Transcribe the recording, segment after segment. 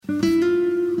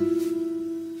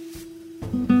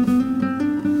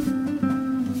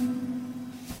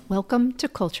Welcome to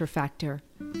Culture Factor.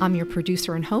 I'm your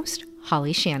producer and host,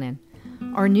 Holly Shannon.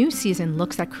 Our new season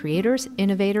looks at creators,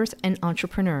 innovators, and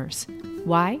entrepreneurs.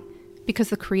 Why? Because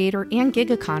the creator and gig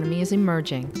economy is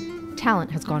emerging.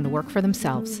 Talent has gone to work for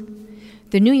themselves.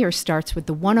 The new year starts with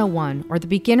the 101, or the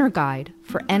beginner guide,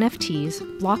 for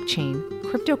NFTs, blockchain,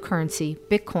 cryptocurrency,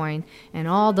 Bitcoin, and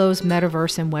all those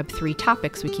metaverse and Web3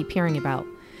 topics we keep hearing about.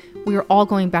 We are all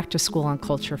going back to school on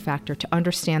Culture Factor to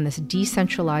understand this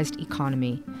decentralized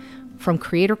economy. From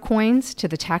creator coins to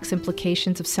the tax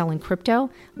implications of selling crypto,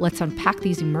 let's unpack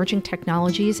these emerging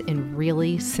technologies in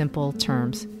really simple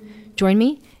terms. Join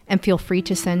me and feel free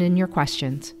to send in your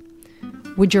questions.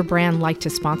 Would your brand like to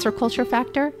sponsor Culture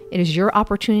Factor? It is your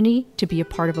opportunity to be a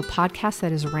part of a podcast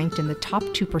that is ranked in the top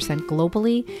 2%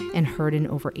 globally and heard in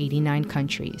over 89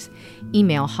 countries.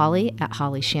 Email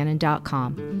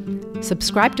holly@hollyshannon.com.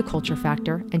 Subscribe to Culture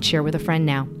Factor and share with a friend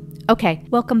now. Okay,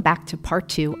 welcome back to part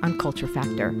 2 on Culture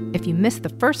Factor. If you missed the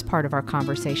first part of our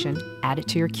conversation, add it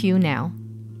to your queue now.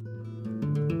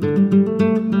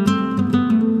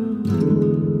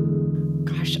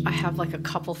 I have like a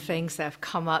couple things that have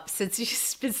come up since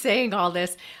you've been saying all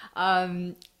this.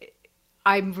 I'm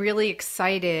really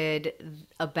excited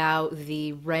about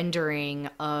the rendering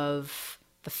of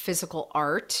the physical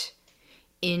art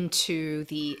into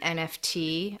the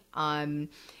NFT.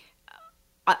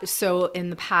 So in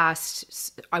the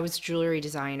past, I was a jewelry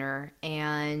designer,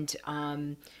 and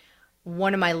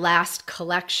one of my last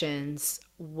collections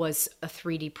was a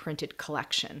 3D printed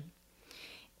collection.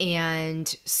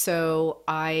 And so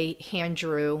I hand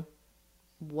drew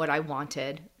what I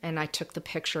wanted, and I took the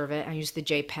picture of it. I used the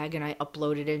JPEG and I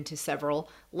uploaded it into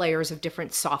several layers of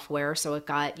different software. So it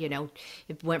got,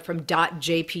 it went from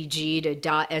 .jpg to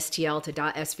 .stl to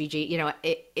 .svg.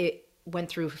 It went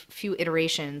through a few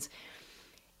iterations,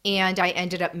 and I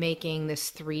ended up making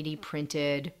this 3D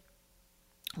printed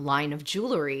line of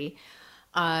jewelry.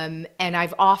 And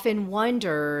I've often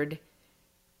wondered,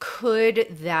 could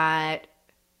that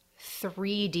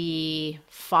 3D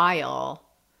file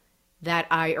that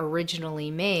I originally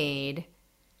made,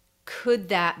 could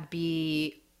that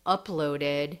be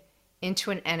uploaded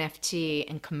into an NFT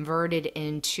and converted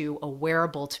into a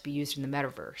wearable to be used in the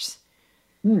metaverse?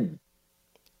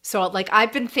 So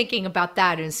I've been thinking about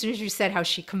that, and as soon as you said how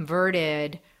she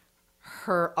converted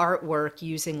her artwork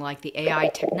using like the AI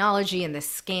technology and the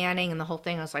scanning and the whole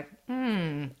thing, I was like,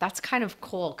 that's kind of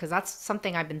cool, because that's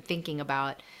something I've been thinking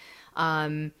about.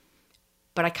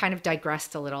 But I kind of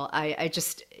digressed a little.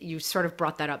 You sort of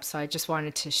brought that up, so I just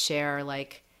wanted to share.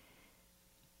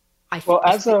 I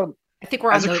think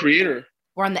we're as a creator,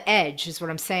 we're on the edge, is what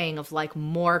I'm saying, of like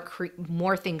more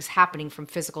things happening from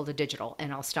physical to digital.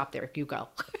 And I'll stop there. You go.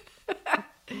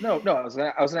 No, I was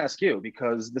gonna ask you,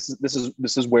 because this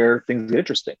is where things get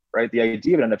interesting, right? The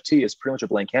idea of an NFT is pretty much a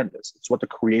blank canvas. It's what the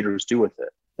creators do with it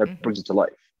that brings it to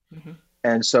life. Mm-hmm.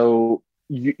 And so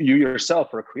you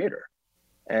yourself are a creator.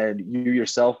 And you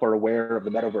yourself are aware of the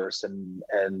metaverse and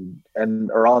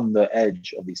are on the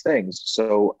edge of these things.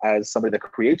 So as somebody that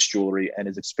creates jewelry and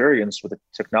is experienced with the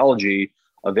technology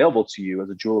available to you as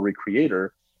a jewelry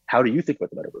creator, how do you think about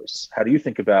the metaverse? How do you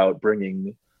think about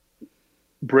bridging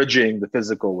the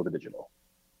physical with the digital?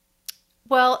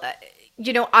 Well,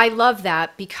 I love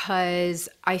that, because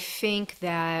I think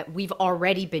that we've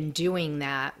already been doing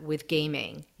that with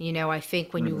gaming. I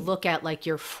think when you look at like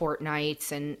your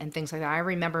Fortnites and things like that, I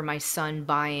remember my son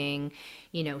buying,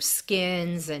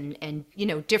 skins and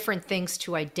different things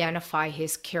to identify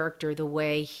his character the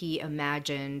way he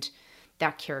imagined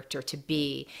that character to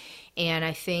be. And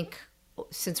I think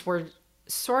since we're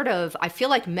I feel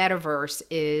like metaverse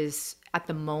is at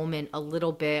the moment a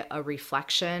little bit a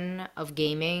reflection of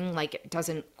gaming. Like, it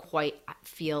doesn't quite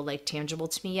feel like tangible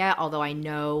to me yet, although I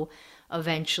know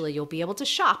eventually you'll be able to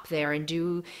shop there and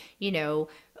do,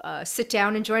 sit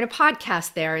down and join a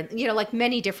podcast there, and, like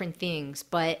many different things.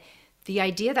 But the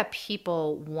idea that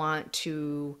people want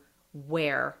to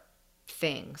wear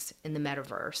things in the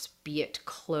metaverse, be it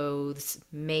clothes,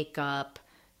 makeup,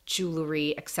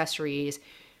 jewelry, accessories,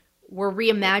 we're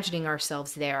reimagining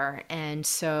ourselves there. And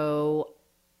so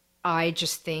I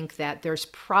just think that there's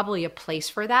probably a place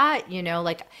for that.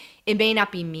 It may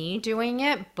not be me doing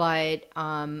it, but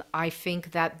I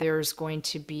think that there's going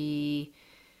to be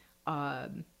a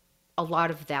lot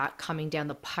of that coming down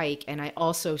the pike. And I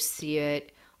also see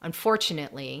it,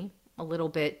 unfortunately, a little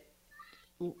bit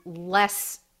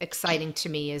less exciting to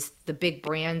me is the big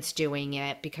brands doing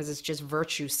it, because it's just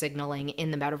virtue signaling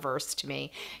in the metaverse to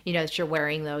me. That you're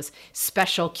wearing those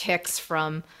special kicks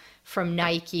from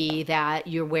Nike that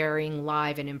you're wearing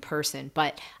live and in person.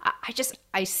 But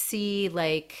I see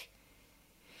like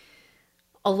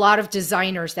a lot of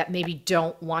designers that maybe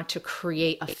don't want to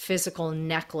create a physical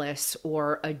necklace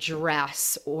or a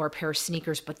dress or a pair of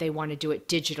sneakers, but they want to do it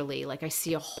digitally. Like I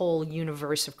see a whole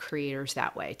universe of creators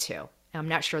that way too. I'm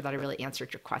not sure that I really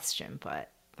answered your question,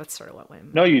 but that's sort of what went in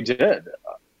my No, you mind. did.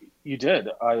 You did.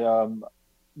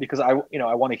 Because I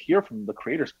want to hear from the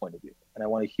creator's point of view, and I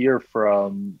want to hear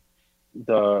from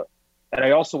the, and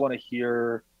I also want to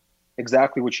hear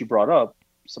exactly what you brought up,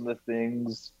 some of the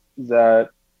things that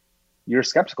you're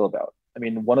skeptical about. I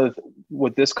mean,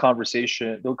 with this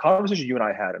conversation, the conversation you and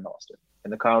I had in Austin,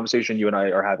 and the conversation you and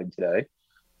I are having today,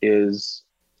 is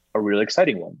a really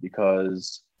exciting one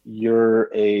because you're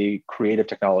a creative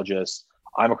technologist.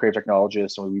 I'm a creative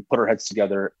technologist, and we put our heads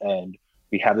together and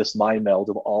we have this mind meld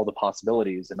of all the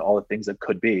possibilities and all the things that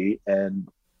could be. And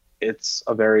it's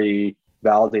a very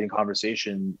validating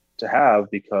conversation to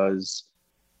have because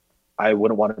I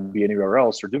wouldn't want to be anywhere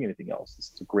else or doing anything else.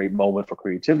 It's a great moment for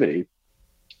creativity.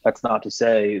 That's not to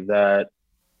say that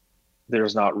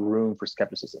there's not room for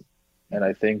skepticism. And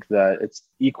I think that it's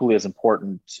equally as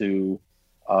important to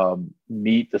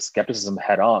meet the skepticism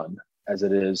head on as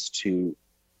it is to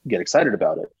get excited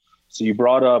about it. So you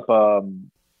brought up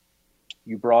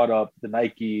the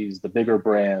Nikes, the bigger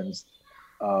brands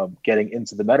getting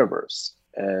into the metaverse,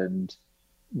 and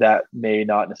that may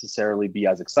not necessarily be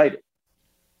as exciting.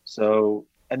 So,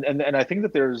 and I think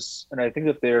that there is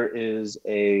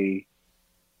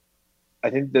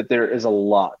a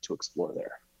lot to explore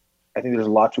there. I think there's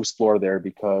a lot to explore there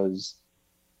because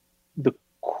the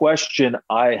question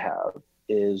I have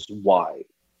is why?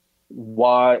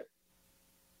 Why,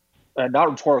 and not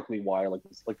rhetorically why, like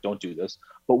don't do this,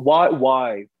 but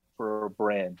why for a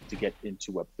brand to get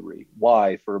into Web3?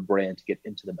 Why for a brand to get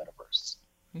into the metaverse?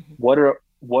 Mm-hmm.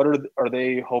 What are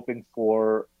they hoping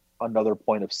for, another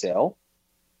point of sale,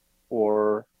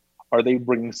 or are they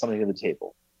bringing something to the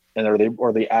table? And are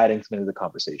they adding something to the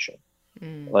conversation?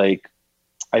 Mm. Like,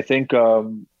 I think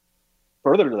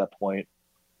further to that point,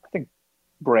 I think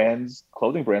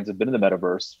clothing brands have been in the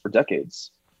metaverse for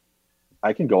decades.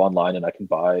 I can go online and I can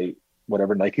buy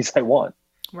whatever Nikes I want.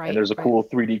 And Right, there's a right. cool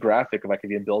 3D graphic if I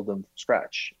can even build them from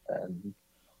scratch and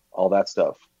all that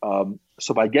stuff.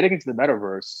 So by getting into the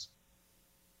metaverse,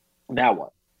 now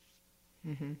what?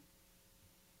 Mm-hmm.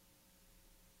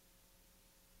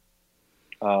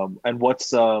 And what's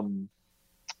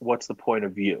the point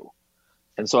of view?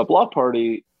 And so at Block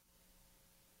Party,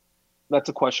 that's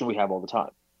a question we have all the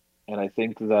time. And I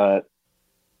think that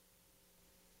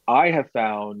I have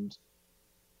found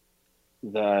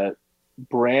that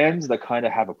brands that kind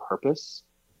of have a purpose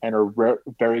and are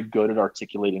very good at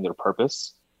articulating their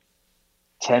purpose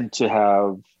tend to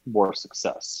have more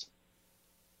success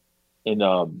in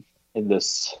in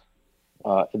this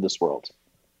in this world.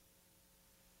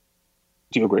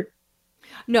 Do you agree?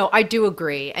 No, I do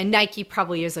agree. And Nike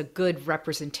probably is a good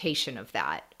representation of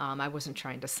that. I wasn't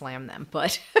trying to slam them,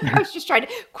 but I was just trying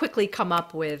to quickly come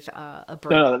up with a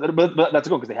brand. No, no, but that's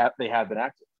good because they have been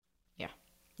active. Yeah,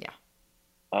 yeah.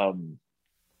 Um,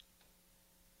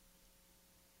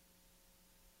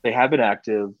 they have been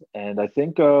active, and I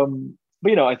think,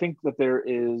 but I think that there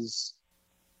is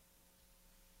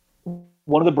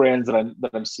one of the brands that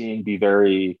I'm seeing be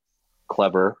very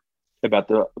clever about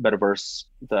the metaverse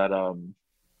that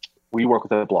we work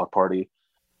with at Block Party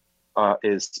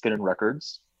is Spinning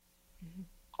Records. Mhm.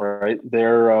 All right,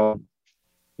 they're a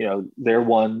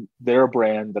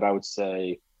brand that I would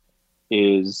say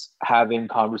is having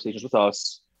conversations with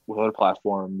us, with other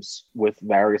platforms, with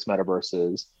various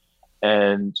metaverses,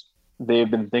 and they've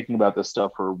been thinking about this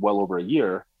stuff for well over a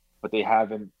year, but they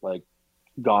haven't like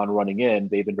gone running in.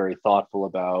 They've been very thoughtful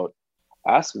about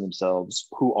asking themselves,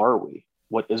 who are we?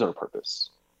 What is our purpose?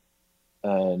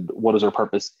 And what is our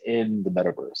purpose in the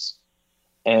metaverse?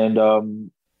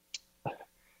 And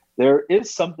there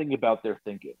is something about their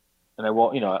thinking. And I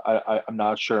won't, I'm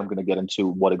not sure I'm going to get into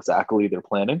what exactly they're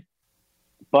planning,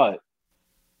 but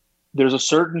there's a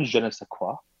certain je ne sais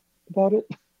quoi about it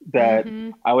that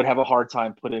Mm-hmm. I would have a hard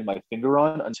time putting my finger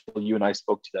on until you and I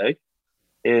spoke today.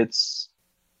 It's,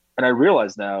 and I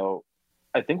realize now,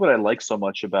 I think what I like so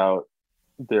much about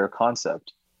their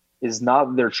concept is not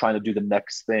that they're trying to do the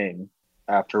next thing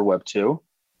after Web 2,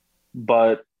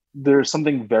 but there's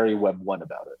something very Web 1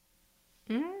 about it.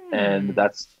 And Mm.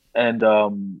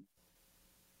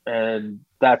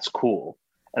 that's cool.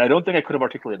 And I don't think I could have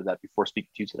articulated that before speaking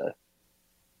to you today.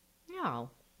 Yeah.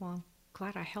 Well,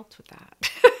 glad I helped with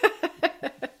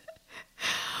that.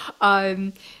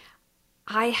 um,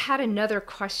 I had another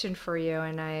question for you,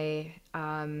 and I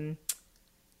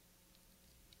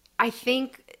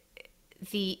think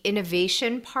the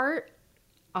innovation part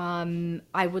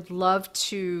I would love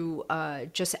to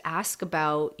just ask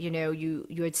about, you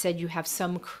had said you have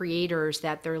some creators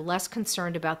that they're less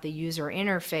concerned about the user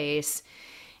interface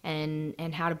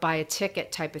and how to buy a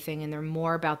ticket type of thing, and they're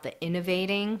more about the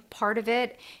innovating part of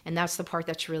it, and that's the part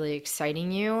that's really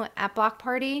exciting you at Block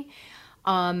Party.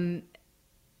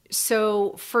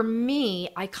 So for me,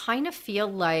 I kind of feel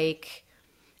like,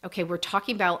 okay, we're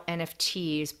talking about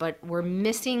NFTs, but we're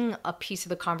missing a piece of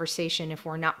the conversation if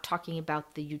we're not talking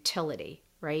about the utility,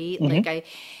 right? Hmm.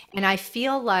 And I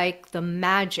feel like the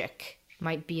magic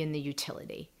might be in the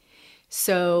utility.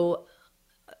 So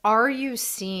are you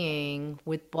seeing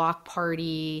with Block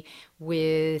Party,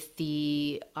 with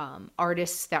the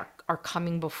artists that are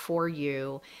coming before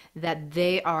you, that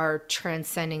they are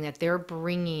transcending, that they're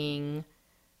bringing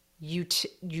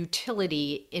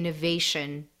utility,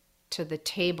 innovation to the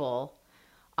table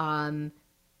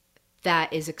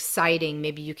that is exciting?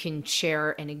 Maybe you can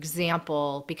share an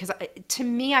example because to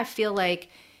me, I feel like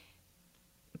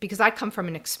because I come from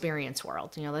an experience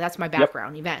world, that's my Yep.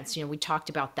 background, events. We talked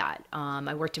about that.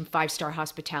 I worked in five-star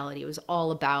hospitality. It was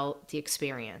all about the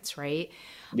experience, right?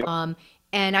 Yep.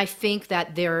 And I think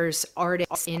that there's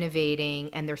artists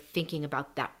innovating and they're thinking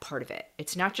about that part of it.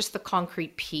 It's not just the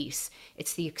concrete piece,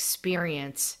 it's the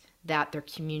experience that their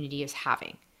community is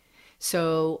having.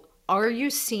 So, are you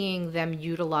seeing them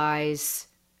utilize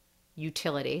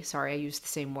utility? Sorry, I used the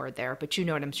same word there, but you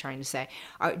know what I'm trying to say.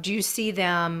 Do you see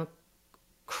them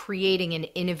creating and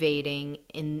innovating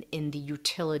in the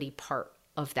utility part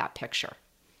of that picture?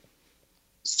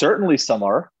 Certainly some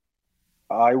are.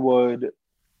 I would.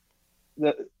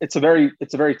 It's a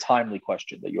very timely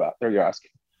question that you're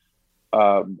asking.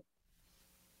 Um,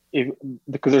 if,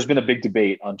 because there's been a big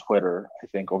debate on Twitter, I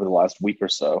think, over the last week or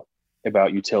so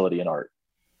about utility in art.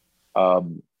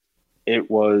 Um,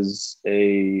 it was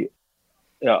a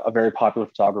very popular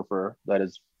photographer that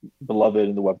is beloved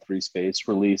in the Web3 space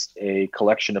released a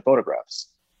collection of photographs,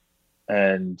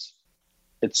 and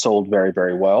it sold very,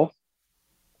 very well.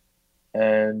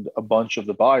 And a bunch of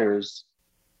the buyers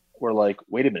were like,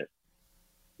 "Wait a minute,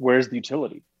 where's the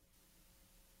utility?"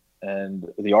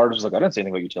 And the artist was like, "I didn't say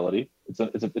anything about utility. It's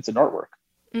an artwork."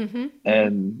 Mm-hmm. Mm-hmm.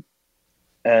 And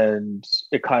and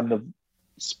it kind of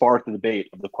sparked the debate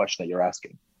of the question that you're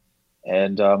asking.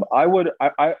 And I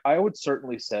would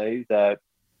certainly say that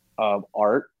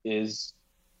art is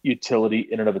utility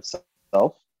in and of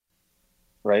itself,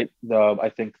 right? I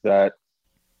think that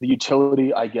the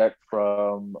utility I get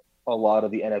from a lot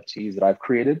of the NFTs that I've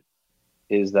created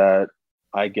is that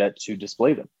I get to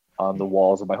display them on the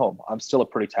walls of my home. I'm still a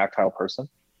pretty tactile person,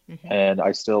 Mm-hmm. and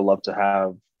I still love to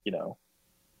have,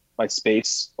 my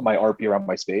space, my art be around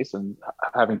my space, and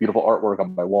having beautiful artwork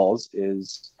on my walls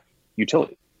is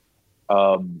utility.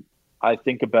 Um, I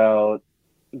think about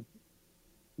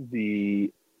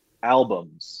the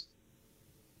albums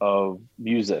of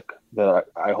music that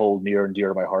I hold near and dear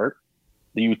to my heart.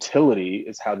 The utility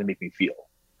is how they make me feel,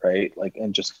 right? Like,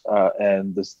 and just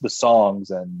and the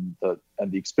songs and the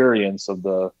experience of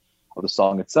the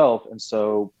song itself. And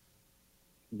so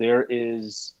there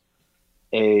is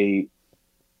a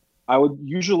I would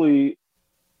usually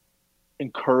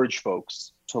encourage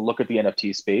folks to look at the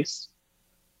NFT space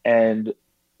and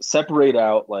separate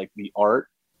out like the art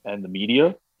and the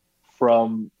media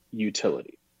from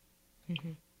utility.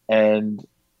 Mm-hmm. And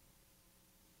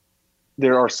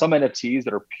there are some NFTs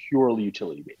that are purely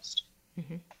utility based,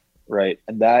 Mm-hmm. right?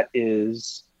 And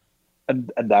that's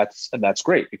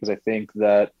great because I think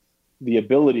that the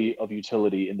ability of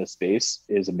utility in this space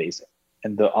is amazing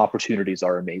and the opportunities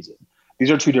are amazing. These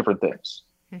are two different things.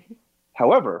 Mm-hmm.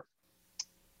 However,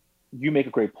 you make a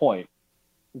great point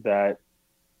that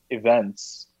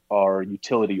events are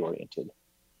utility oriented.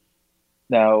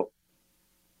 Now,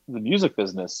 the music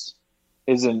business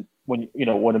isn't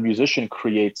when a musician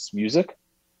creates music,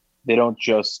 they don't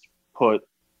just put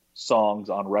songs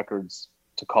on records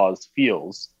to cause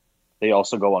feels. They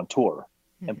also go on tour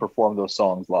and Mm-hmm. perform those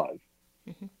songs live.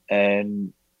 Mm-hmm.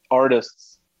 And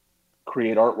artists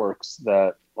create artworks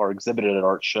that are exhibited at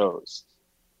art shows.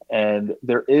 And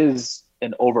there is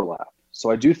an overlap.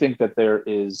 So I do think that there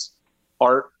is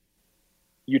art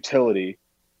utility,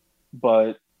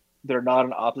 but they're not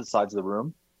on opposite sides of the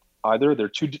room either.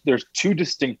 There's two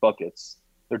distinct buckets.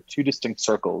 They're two distinct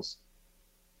circles,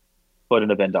 but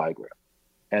in a Venn diagram.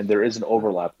 And there is an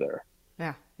overlap there.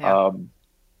 Yeah. Yeah. Um,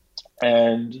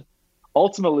 and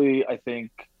ultimately, I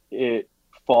think it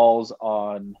falls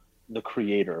on the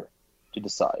creator to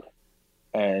decide.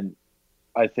 And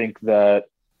I think that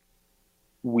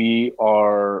we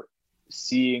are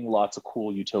seeing lots of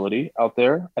cool utility out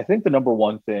there. I think the number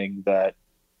one thing that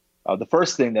The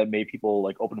first thing that made people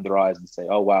like open their eyes and say,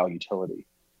 "Oh wow, utility,"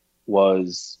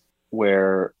 was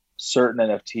where certain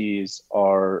NFTs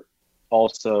are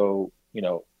also,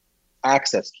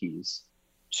 access keys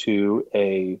to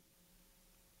a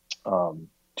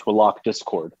locked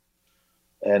Discord.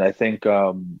 And I think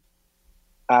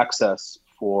access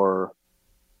for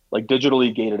like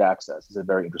digitally gated access is a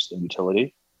very interesting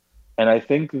utility. And I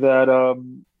think that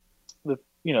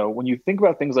when you think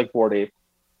about things like Bored Ape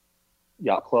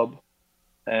Yacht Club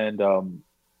and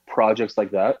projects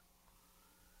like that,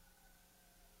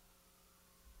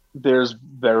 there's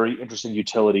very interesting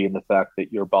utility in the fact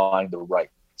that you're buying the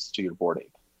rights to your Bored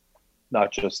Ape,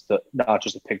 not just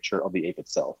a picture of the ape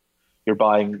itself. You're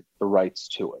buying the rights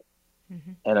to it.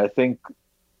 Hmm. And I think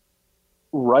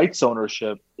rights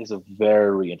ownership is a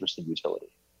very interesting utility.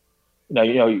 Now,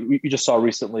 you just saw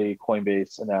recently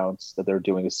Coinbase announce that they're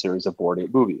doing a series of Bored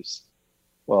Ape movies.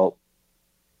 Well,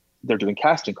 they're doing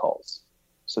casting calls.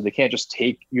 So they can't just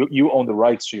take you own the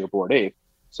rights to your Bored Ape.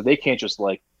 So they can't just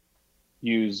like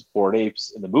use Bored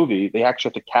Apes in the movie. They actually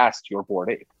have to cast your Bored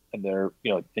Ape. And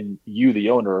and you,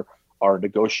 the owner, are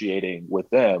negotiating with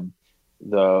them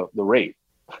the rate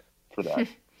for that.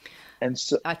 And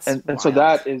so That's and so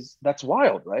wild. that's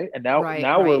wild, right? And now Right,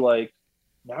 now we're right. like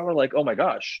now we're like, oh my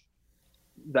gosh,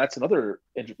 that's another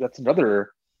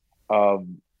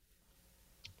um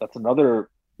that's another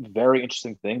very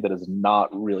interesting thing that has not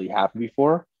really happened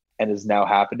before and is now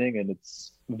happening, and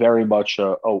it's very much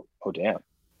oh damn,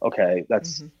 okay,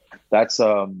 Hmm. that's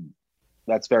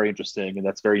that's very interesting and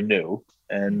that's very new.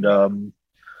 And Hmm.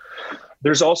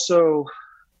 there's also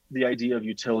the idea of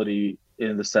utility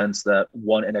in the sense that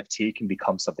one NFT can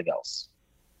become something else.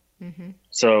 Hmm.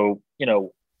 So,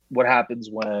 what happens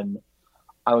when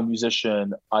I'm a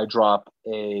musician, I drop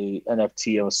a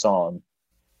NFT of a song.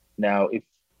 Now, if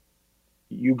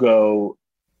you go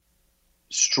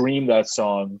stream that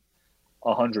song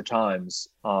 100 times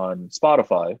on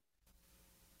Spotify,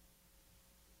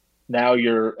 now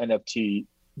your NFT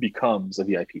becomes a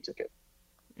VIP ticket.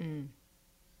 Mm.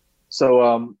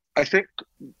 So I think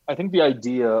the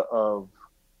idea of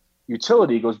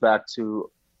utility goes back to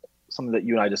something that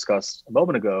you and I discussed a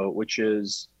moment ago, which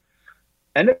is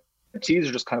NFTs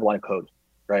are just kind of line of code,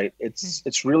 right?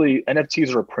 It's really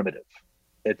NFTs are a primitive.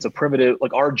 It's a primitive,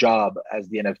 like our job as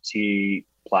the NFT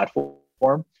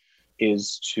platform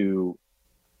is to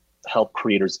help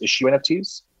creators issue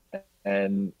NFTs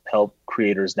and help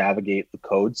creators navigate the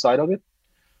code side of it.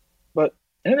 But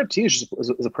an NFT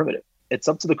is a primitive. It's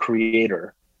up to the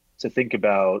creator to think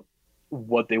about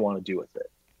what they want to do with it.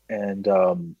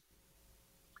 And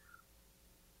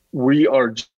we are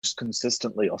just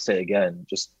consistently, I'll say again,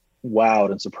 just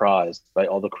wowed and surprised by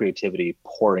all the creativity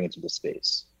pouring into the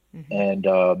space,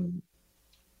 Hmm.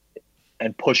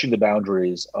 and pushing the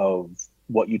boundaries of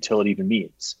what utility even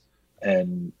means.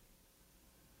 And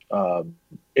um,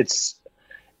 it's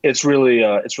it's really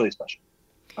special.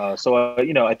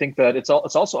 I think that it's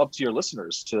also up to your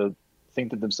listeners to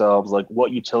think to themselves like,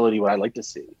 what utility would I like to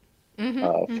see Hmm.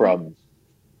 uh, Hmm. from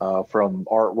from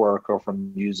artwork or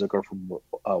from music or from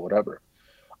whatever.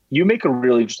 You make a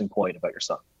really interesting point about your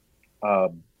son.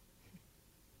 Um,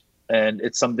 and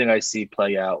it's something I see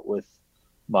play out with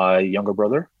my younger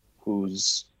brother,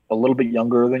 who's a little bit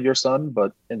younger than your son,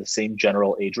 but in the same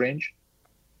general age range.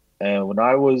 And when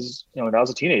I was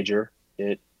a teenager,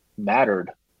 it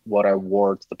mattered what I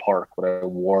wore to the park, what I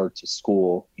wore to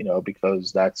school,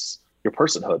 because that's your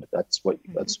personhood.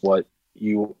 Hmm. That's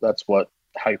what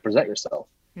how you present yourself.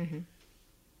 Hmm.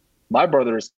 My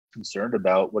brother is concerned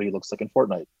about what he looks like in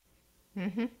Fortnite, Hmm.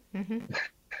 Hmm.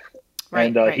 Right,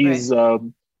 and right, right.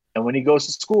 and when he goes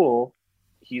to school,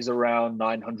 he's around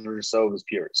 900 or so of his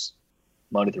peers,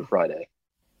 Monday through Friday.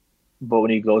 But when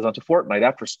he goes onto Fortnite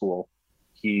after school,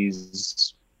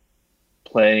 he's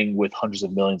playing with hundreds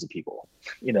of millions of people.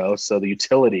 So the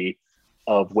utility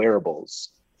of wearables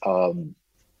um,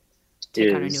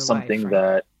 Take on a is new life, something right?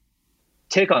 that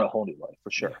take on a whole new life for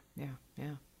Yeah, sure. yeah,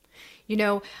 yeah. You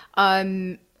know,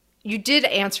 um, you did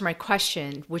answer my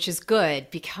question, which is good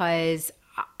because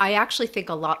I actually think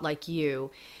a lot like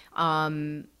you.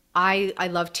 Um, I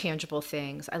love tangible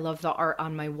things. I love the art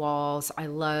on my walls. I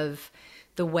love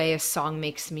the way a song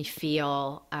makes me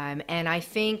feel. And I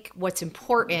think what's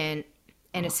important,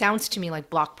 and it sounds to me like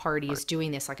Block Party is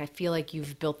doing this. Like I feel like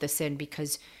you've built this in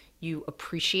because you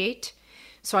appreciate.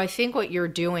 So I think what you're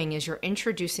doing is you're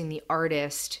introducing the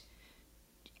artist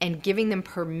and giving them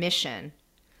permission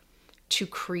to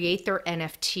create their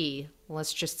NFT.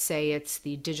 Let's just say it's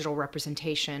the digital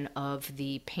representation of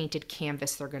the painted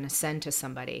canvas they're going to send to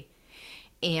somebody.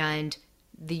 And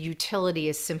the utility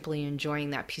is simply enjoying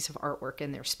that piece of artwork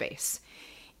in their space.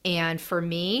 And for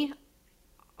me,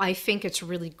 I think it's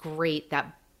really great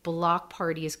that Block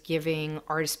Party is giving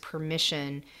artists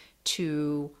permission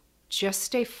to just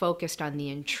stay focused on the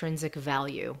intrinsic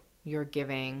value you're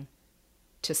giving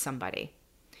to somebody.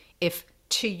 If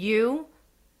to you,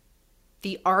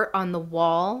 the art on the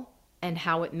wall and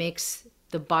how it makes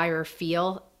the buyer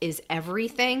feel is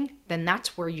everything, then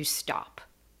that's where you stop.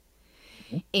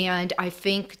 And I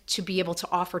think to be able to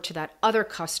offer to that other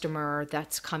customer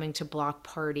that's coming to Block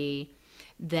Party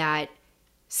that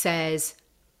says,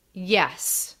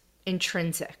 yes,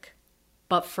 intrinsic.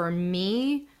 But for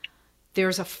me,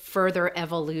 there's a further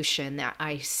evolution that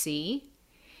I see.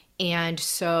 And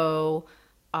so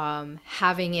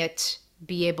having it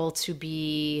be able to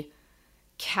be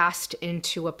cast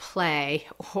into a play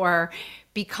or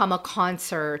become a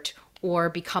concert or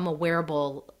become a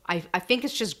wearable, I think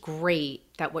it's just great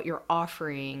that what you're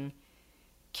offering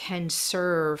can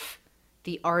serve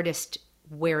the artist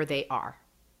where they are.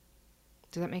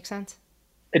 Does that make sense?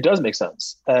 It does make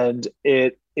sense. And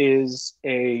it's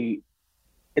a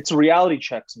reality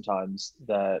check sometimes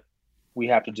that we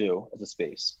have to do as a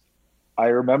space. I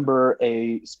remember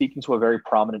speaking to a very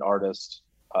prominent artist,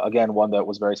 again, one that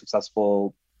was very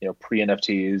successful,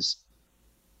 pre-NFTs,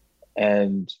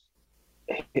 and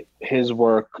his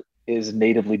work is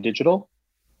natively digital.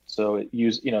 So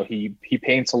he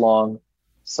paints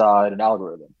alongside an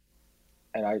algorithm.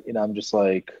 And I'm just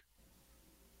like,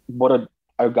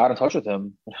 I got in touch with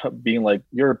him being like,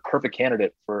 you're a perfect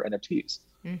candidate for NFTs.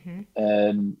 Mm-hmm.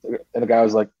 And the guy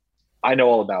was like, I know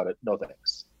all about it. No,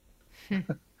 thanks.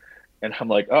 And I'm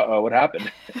like, what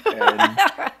happened? And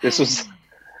this was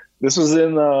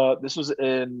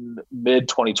in mid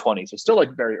 2020. So still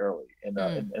like very early in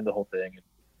the whole thing.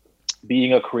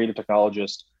 Being a creative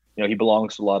technologist, he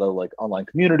belongs to a lot of like online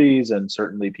communities, and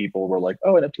certainly people were like,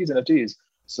 oh, NFTs.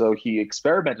 So he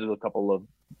experimented with a couple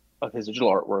of his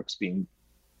digital artworks being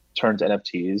turned to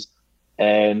NFTs,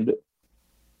 and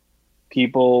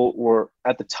people were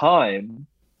at the time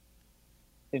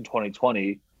in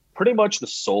 2020, pretty much the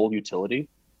sole utility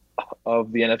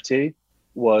of the NFT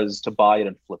was to buy it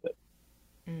and flip it.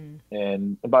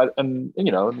 And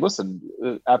listen,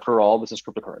 after all, this is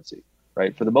cryptocurrency,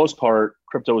 right? For the most part,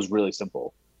 crypto is really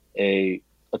simple. A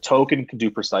token you can do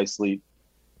precisely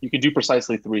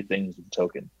three things with a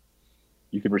token.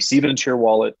 You can receive it into your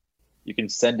wallet, you can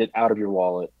send it out of your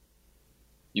wallet,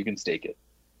 you can stake it.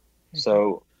 Mm-hmm.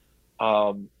 So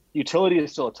utility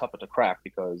is still a tough one to crack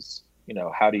because,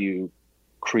 how do you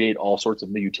create all sorts of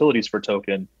new utilities for a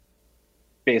token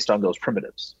based on those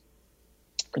primitives?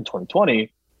 In 2020, you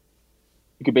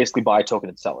could basically buy a token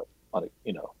and sell it on it,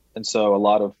 And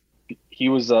so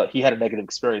he had a negative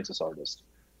experience, this artist,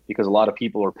 because a lot of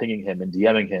people are pinging him and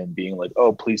DMing him being like,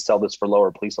 oh, please sell this for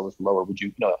lower. Please sell this for lower. Would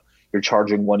you, you're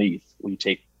charging 1 ETH. Will you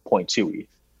take 0.2 ETH?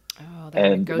 Oh,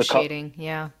 they're negotiating.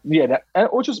 Yeah. Yeah.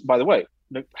 Which is, by the way,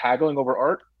 haggling over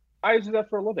art. I do that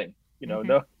for a living,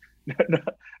 mm-hmm.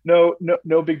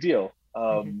 No big deal.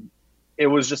 It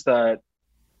was just that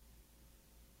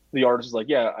the artist was like,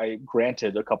 yeah, I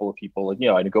granted a couple of people,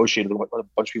 I negotiated with a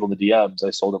bunch of people in the DMs. I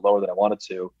sold it lower than I wanted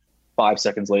to. 5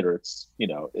 seconds later,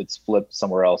 it's flipped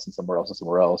somewhere else and somewhere else and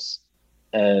somewhere else.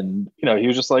 And, he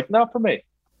was just like, not for me.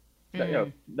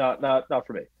 Not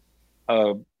for me.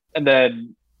 And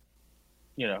then,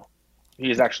 he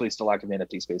is actually still active in the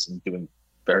NFT space and doing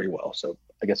very well. So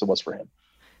I guess it was for him.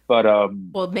 But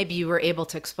well, maybe you were able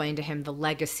to explain to him the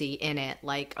legacy in it.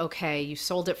 Like, okay, you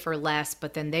sold it for less,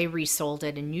 but then they resold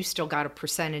it and you still got a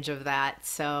percentage of that.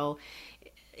 So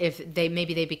if they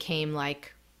became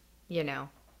like,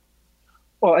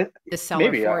 well, the seller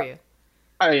maybe, for you.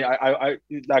 I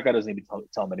that guy doesn't even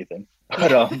tell him anything.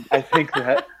 But I think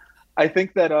that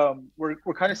we're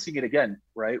kind of seeing it again,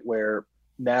 right? Where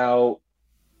now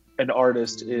an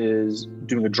artist is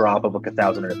doing a drop of like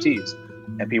 1,000 NFTs,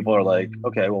 and people are like,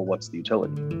 okay, well, what's the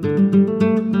utility?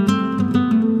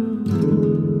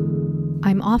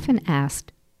 I'm often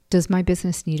asked, does my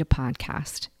business need a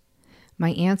podcast?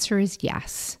 My answer is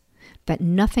yes. That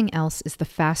nothing else is the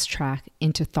fast track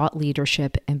into thought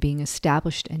leadership and being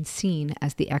established and seen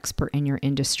as the expert in your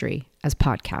industry as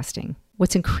podcasting.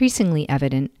 What's increasingly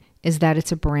evident is that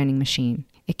it's a branding machine.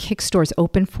 It kicks doors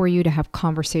open for you to have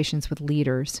conversations with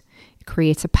leaders. It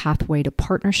creates a pathway to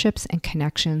partnerships and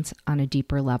connections on a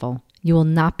deeper level. You will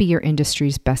not be your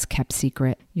industry's best kept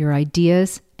secret. Your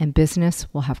ideas and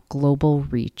business will have global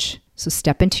reach. So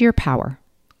step into your power.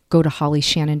 Go to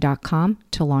hollyshannon.com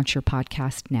to launch your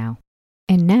podcast now.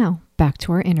 And now, back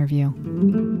to our interview.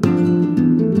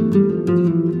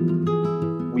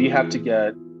 We have to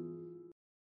get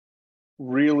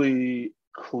really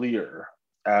clear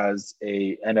as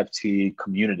a NFT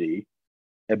community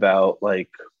about like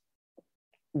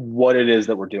what it is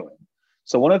that we're doing.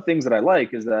 So one of the things that I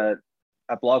like is that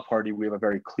at Block Party, we have a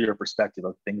very clear perspective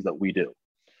of things that we do.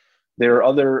 There are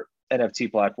other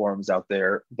NFT platforms out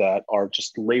there that are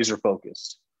just laser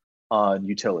focused on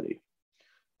utility.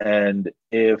 And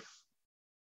if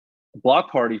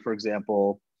Block Party, for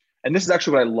example, and this is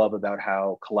actually what I love about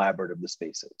how collaborative the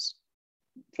space is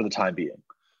for the time being.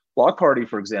 Block Party,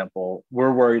 for example,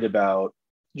 we're worried about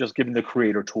just giving the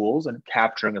creator tools and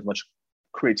capturing as much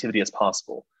creativity as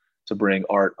possible to bring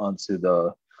art onto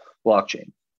the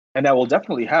blockchain. And that will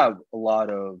definitely have a lot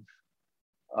of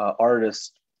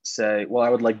artists say, well, I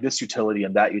would like this utility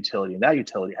and that utility and that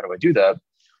utility. How do I do that?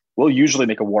 We'll usually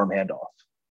make a warm handoff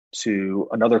to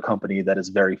another company that is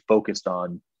very focused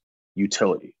on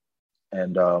utility.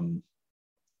 And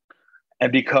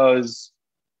because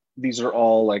these are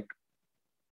all like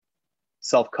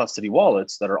self-custody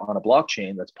wallets that are on a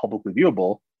blockchain that's publicly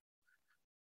viewable,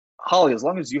 Holly, as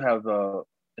long as you have a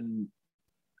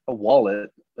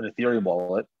wallet, an Ethereum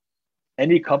wallet,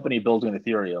 any company building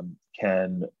Ethereum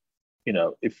can, you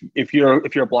know, if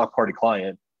you're a Block Party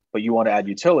client, but you want to add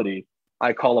utility,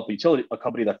 I call up a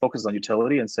company that focuses on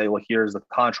utility and say, well, here's the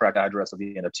contract address of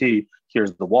the NFT,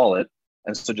 here's the wallet.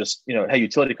 And so just, you know, hey,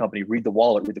 utility company, read the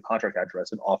wallet, read the contract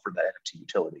address and offer that NFT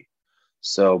utility.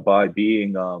 So by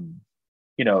being,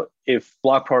 you know, if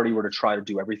Block Party were to try to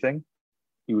do everything,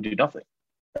 you would do nothing.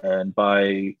 And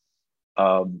by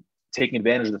taking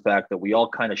advantage of the fact that we all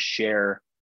kind of share,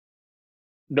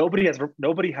 nobody has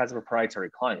a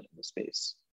proprietary client in the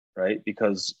space, right?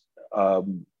 Because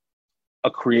a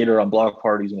creator on Block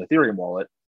Party using Ethereum wallet,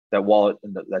 that wallet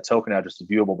and that token address is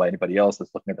viewable by anybody else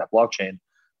that's looking at that blockchain.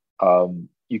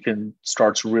 You can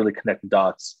start to really connect the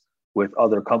dots with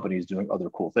other companies doing other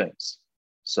cool things.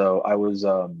 So I was,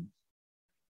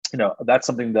 you know, that's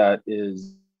something that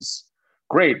is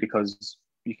great because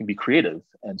you can be creative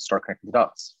and start connecting the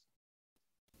dots.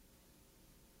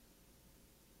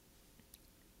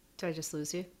 Did I just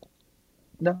lose you?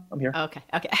 No, I'm here. Okay,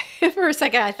 okay. For a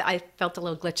second, I felt a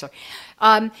little glitch there.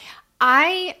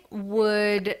 I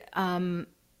would.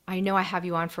 I know I have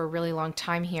you on for a really long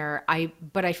time here.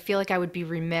 But I feel like I would be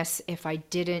remiss if I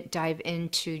didn't dive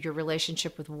into your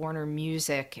relationship with Warner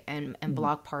Music and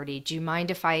Block Party. Do you mind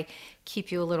if I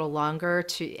keep you a little longer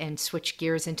and switch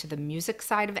gears into the music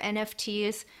side of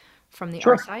NFTs from the art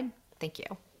Sure. side? Thank you.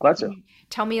 Glad Can to. you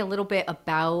tell me a little bit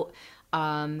about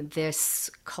this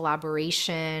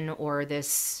collaboration or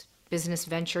this business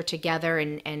venture together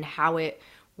and how it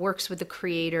works with the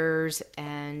creators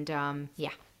and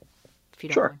yeah, if you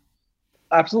don't Sure. mind.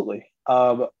 Absolutely.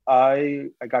 I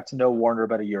got to know Warner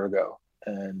about a year ago,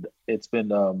 and it's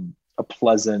been a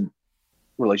pleasant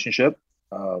relationship.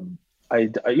 You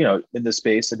know, in this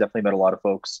space, I definitely met a lot of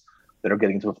folks that are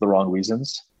getting into it for the wrong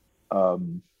reasons.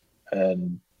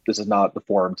 And this is not the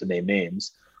forum to name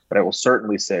names, but I will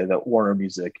certainly say that Warner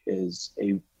Music is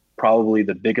probably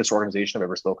the biggest organization I've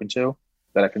ever spoken to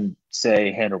that I can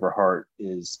say hand over heart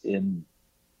is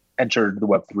entered the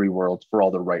Web3 world for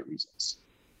all the right reasons.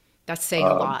 That's saying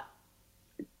a Um, lot.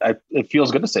 it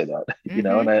feels good to say that, you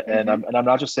know, Mm-hmm, mm-hmm. and I'm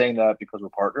not just saying that because we're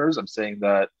partners. I'm saying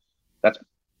that that's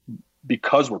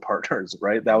because we're partners,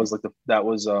 right?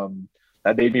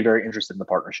 That made me very interested in the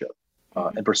partnership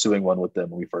and pursuing one with them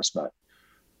when we first met.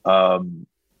 Um,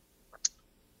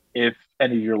 if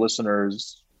any of your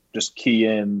listeners just key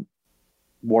in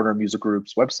Warner Music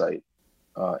Group's website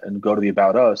and go to the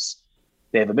About Us,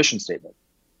 they have a mission statement,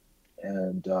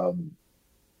 and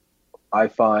I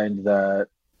find that,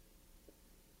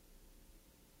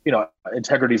 you know,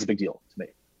 integrity is a big deal to me.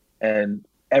 And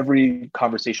every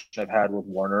conversation I've had with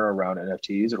Warner around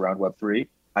NFTs, around Web3,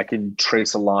 I can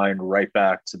trace a line right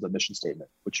back to the mission statement,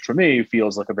 which for me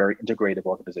feels like a very integrative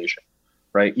organization,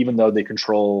 right? Even though they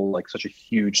control like such a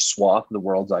huge swath of the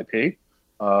world's IP,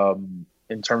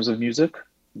 in terms of music,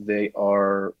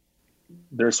 they're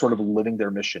sort of living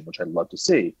their mission, which I'd love to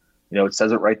see. You know, it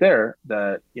says it right there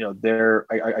that, you know,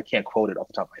 I can't quote it off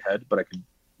the top of my head,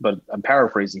 but I'm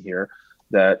paraphrasing here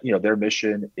that, you know, their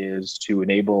mission is to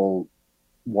enable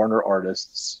Warner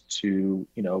artists to,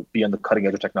 you know, be on the cutting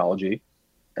edge of technology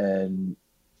and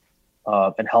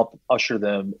help usher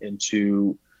them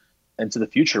into the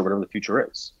future, whatever the future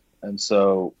is. And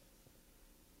so,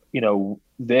 you know,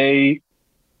 they,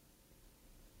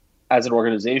 as an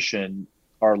organization,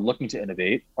 are looking to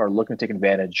innovate, are looking to take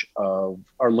advantage of,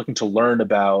 are looking to learn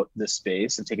about this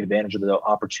space and take advantage of the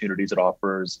opportunities it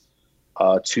offers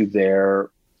to their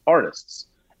artists.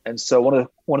 And so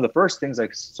one of the first things I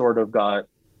sort of got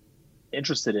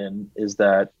interested in is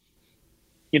that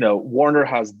Warner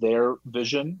has their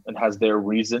vision and has their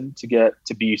reason to get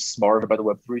to be smart about the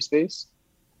Web3 space.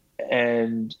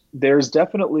 And there's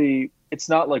definitely, it's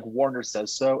not like Warner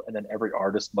says so and then every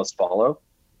artist must follow.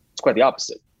 It's quite the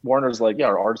opposite. Warner's like, yeah,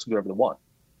 our artists can do whatever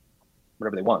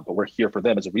they want, but we're here for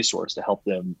them as a resource to help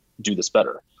them do this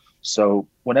better. So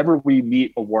whenever we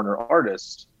meet a Warner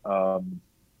artist,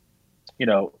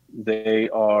 they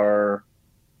are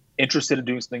interested in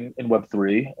doing something in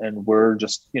Web3, and we're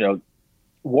just,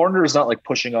 Warner is not like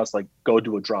pushing us like go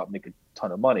do a drop, make a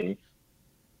ton of money.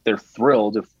 They're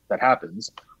thrilled if that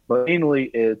happens, but mainly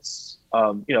it's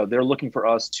they're looking for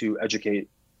us to educate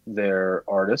their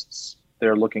artists.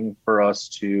 They're looking for us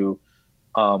to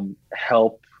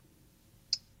help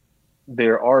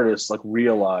their artists like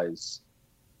realize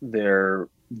their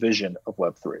vision of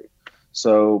Web3.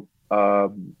 So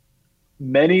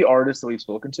many artists that we've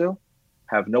spoken to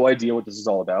have no idea what this is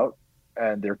all about,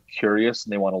 and they're curious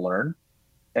and they want to learn.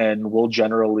 And we'll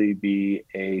generally be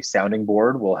a sounding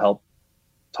board. We'll help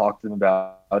talk to them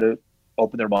about it,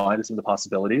 open their mind to some of the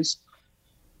possibilities.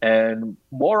 And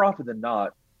more often than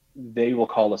not, they will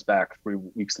call us back 3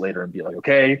 weeks later and be like,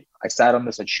 okay, I sat on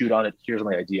this, I chewed on it. Here's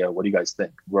my idea. What do you guys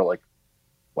think? We're like,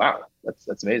 wow,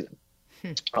 that's amazing.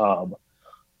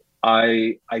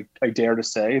 I dare to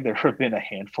say there have been a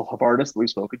handful of artists that we've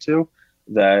spoken to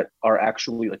that are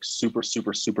actually like super,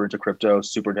 super, super into crypto,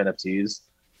 super into NFTs.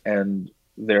 And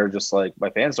they're just like, my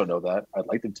fans don't know that. I'd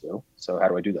like them to. So how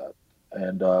do I do that?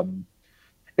 And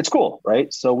it's cool,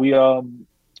 right? So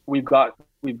we've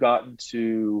gotten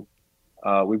to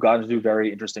do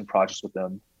very interesting projects with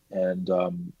them, and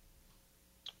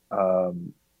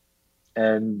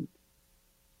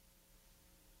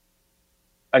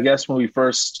I guess when we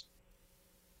first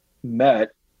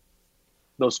met,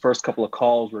 those first couple of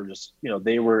calls were just,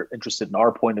 they were interested in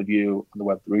our point of view in the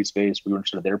Web3 space. We were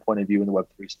interested in their point of view in the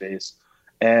Web3 space,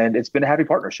 and it's been a happy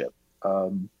partnership.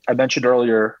 I mentioned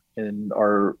earlier in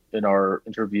our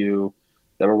interview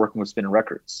that we're working with Spinnin'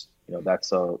 Records. That's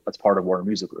part of Warner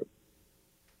Music Group,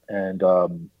 and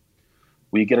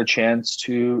we get a chance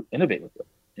to innovate with them.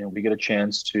 We get a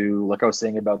chance to, like I was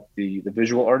saying about the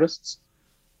visual artists.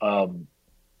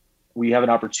 We have an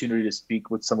opportunity to speak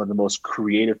with some of the most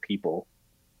creative people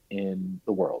in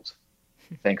the world,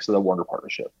 thanks to the Warner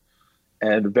partnership.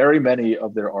 And very many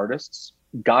of their artists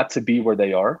got to be where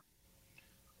they are,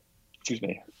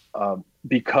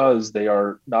 because they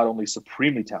are not only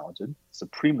supremely talented,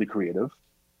 supremely creative,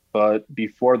 but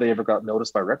before they ever got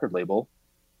noticed by a record label,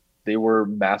 they were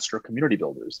master community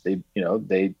builders. They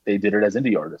did it as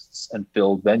indie artists and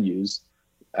filled venues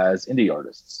as indie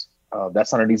artists.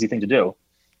 That's not an easy thing to do.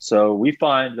 So we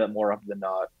find that more often than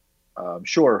not,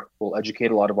 sure, we'll educate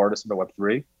a lot of artists about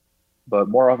Web3, but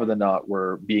more often than not,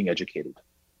 we're being educated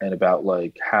and about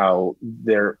like how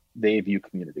they view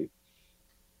community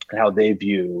and how they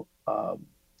view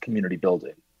community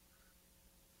building.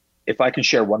 If I can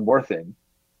share one more thing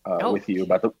with you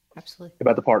about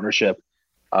the partnership,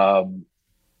 and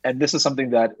this is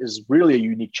something that is really a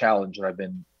unique challenge that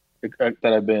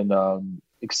I've been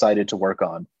excited to work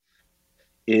on,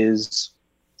 is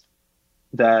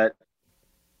that,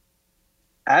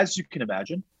 as you can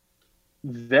imagine,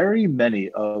 very many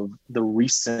of the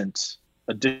recent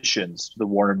additions to the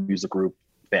Warner Music Group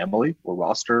family or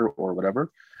roster or whatever,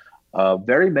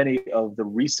 very many of the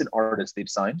recent artists they've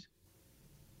signed,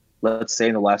 let's say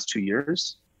in the last 2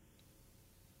 years,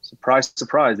 surprise,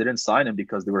 surprise, they didn't sign them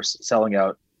because they were selling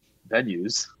out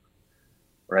venues,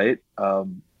 right?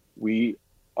 We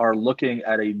are looking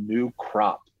at a new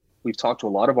crop. We've talked to a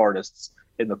lot of artists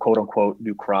in the quote unquote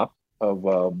new crop of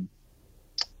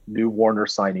new Warner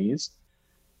signees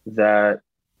that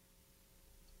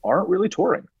aren't really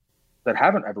touring, that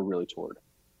haven't ever really toured,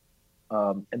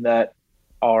 and that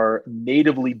are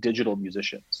natively digital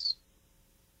musicians.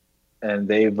 And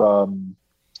they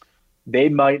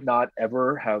might not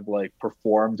ever have like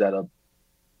performed at a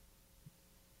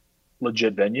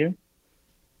legit venue,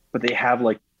 but they have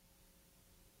like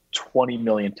 20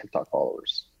 million TikTok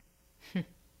followers.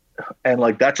 And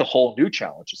like, that's a whole new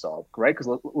challenge to solve, right? Because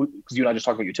you and I just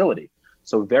talked about utility.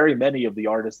 So very many of the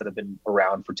artists that have been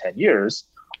around for 10 years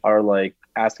are like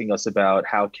asking us about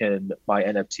how can my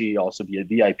NFT also be a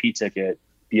VIP ticket,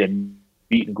 be a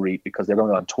meet and greet, because they're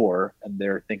going on tour and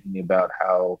they're thinking about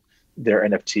how their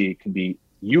NFT can be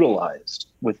utilized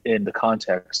within the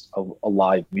context of a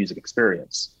live music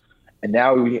experience. And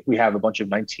now we have a bunch of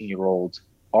 19-year-old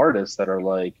artists that are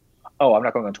like, oh, I'm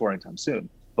not going on tour anytime soon,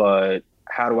 but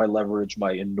how do I leverage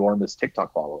my enormous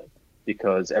TikTok following?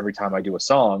 Because every time I do a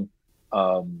song,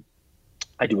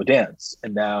 I do a dance,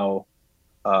 and now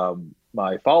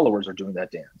my followers are doing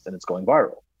that dance and it's going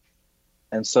viral.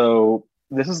 And so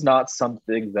this is not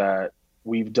something that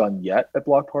we've done yet at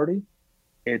Block Party.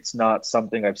 It's not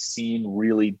something I've seen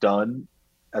really done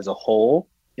as a whole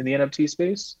in the NFT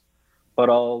space, but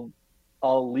I'll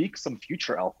leak some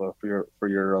future alpha for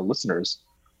your listeners.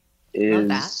 Love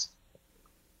that. Is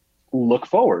look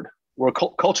forward. We're a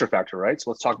culture factor, right?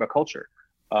 So let's talk about culture.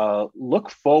 Look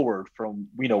forward from,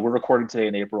 we're recording today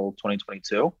in April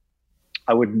 2022.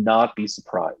 I would not be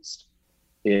surprised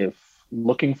if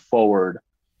looking forward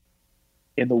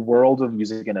in the world of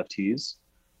music NFTs,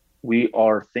 we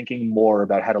are thinking more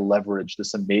about how to leverage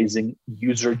this amazing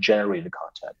user generated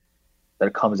content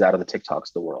that comes out of the TikToks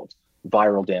of the world,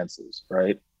 viral dances,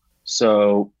 right?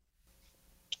 So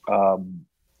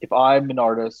if I'm an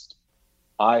artist,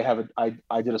 I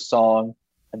did a song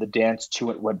and the dance to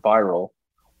it went viral.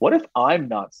 What if I'm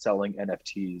not selling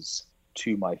NFTs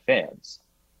to my fans?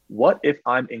 What if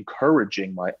I'm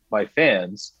encouraging my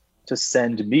fans to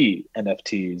send me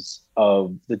NFTs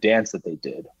of the dance that they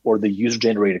did or the user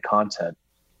generated content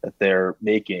that they're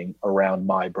making around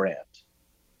my brand?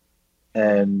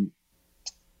 And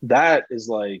that is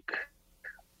like,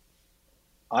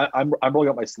 I'm rolling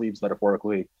up my sleeves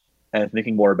metaphorically and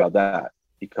thinking more about that,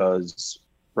 because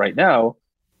right now,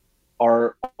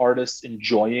 are artists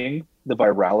enjoying the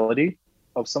virality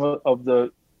of some of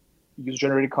the user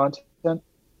generated content?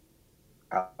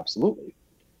 Absolutely.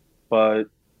 But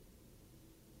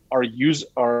are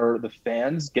the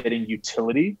fans getting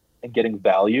utility and getting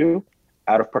value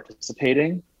out of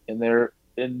participating in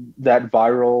that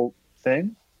viral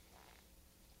thing?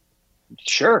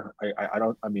 Sure. I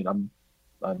don't. I mean,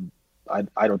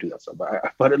 I don't do that stuff,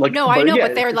 but like, No, I know, yeah,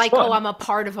 but they're it's like, oh, fun. I'm a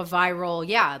part of a viral.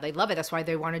 Yeah, they love it. That's why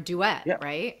they want to duet, Yeah.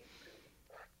 right?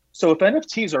 So if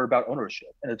NFTs are about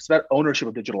ownership, and it's about ownership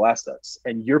of digital assets,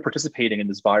 and you're participating in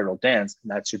this viral dance,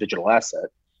 and that's your digital asset,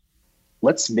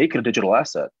 let's make it a digital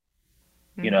asset.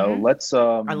 Let's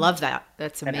I love that.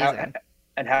 That's amazing.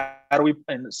 how do we,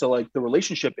 and so like the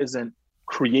relationship isn't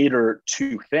creator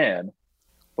to fan,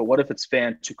 but what if it's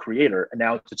fan to creator, and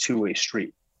now it's a two-way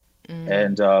street?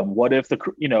 And what if and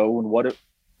what if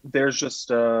there's just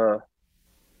I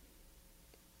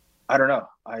don't know,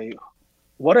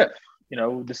 what if,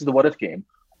 this is the what if game.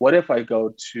 What if I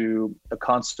go to a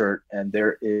concert and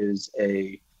there is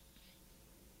a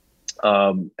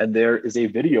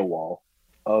video wall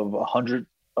of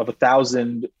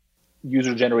 1,000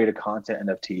 user generated content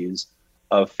NFTs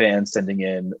of fans sending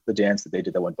in the dance that they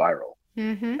did that went viral.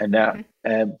 And now,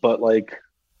 but like,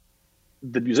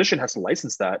 the musician has to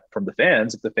license that from the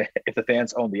fans if the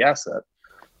fans own the asset.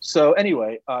 So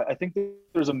anyway, I think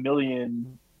there's a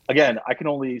million. Again, I can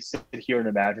only sit here and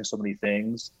imagine so many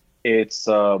things. It's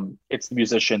the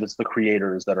musician, it's the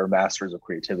creators that are masters of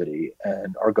creativity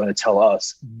and are going to tell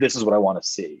us, this is what I want to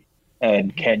see,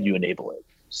 and can you enable it?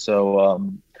 So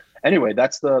anyway,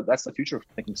 that's the future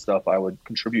thinking stuff I would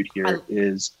contribute here.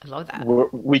 I love that.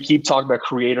 We keep talking about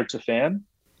creator to fan.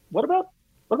 What about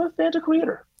fan to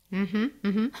creator?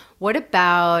 What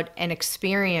about an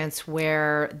experience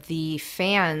where the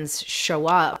fans show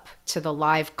up to the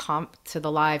live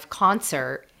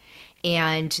concert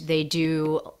and they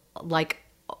do like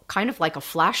kind of like a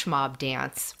flash mob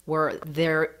dance where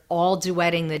they're all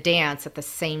duetting the dance at the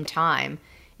same time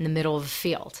in the middle of a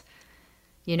field?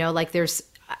 Like there's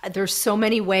so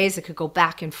many ways it could go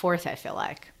back and forth, I feel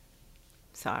like.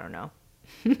 So I don't know.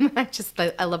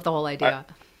 I love the whole idea.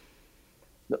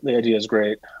 The idea is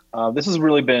great. This has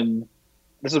really been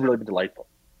delightful,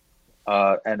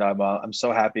 and I'm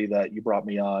so happy that you brought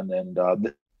me on. And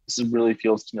this really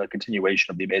feels to me like a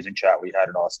continuation of the amazing chat we had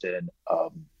in Austin.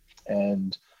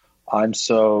 And I'm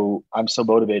so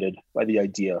motivated by the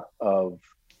idea of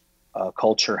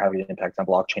culture having an impact on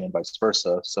blockchain and vice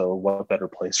versa. So what better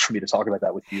place for me to talk about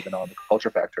that with you than on the culture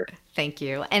factor? Thank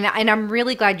you. And I'm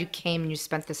really glad you came and you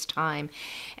spent this time.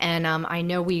 And I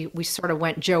know we sort of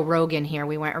went Joe Rogan here.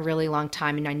 We went a really long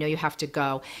time, and I know you have to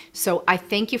go. So I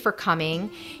thank you for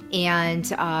coming, and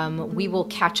we will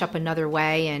catch up another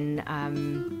way, and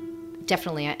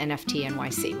definitely at NFT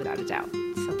NYC without a doubt.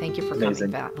 So thank you for coming,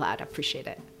 Vlad. I appreciate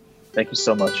it. Thank you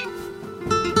so much.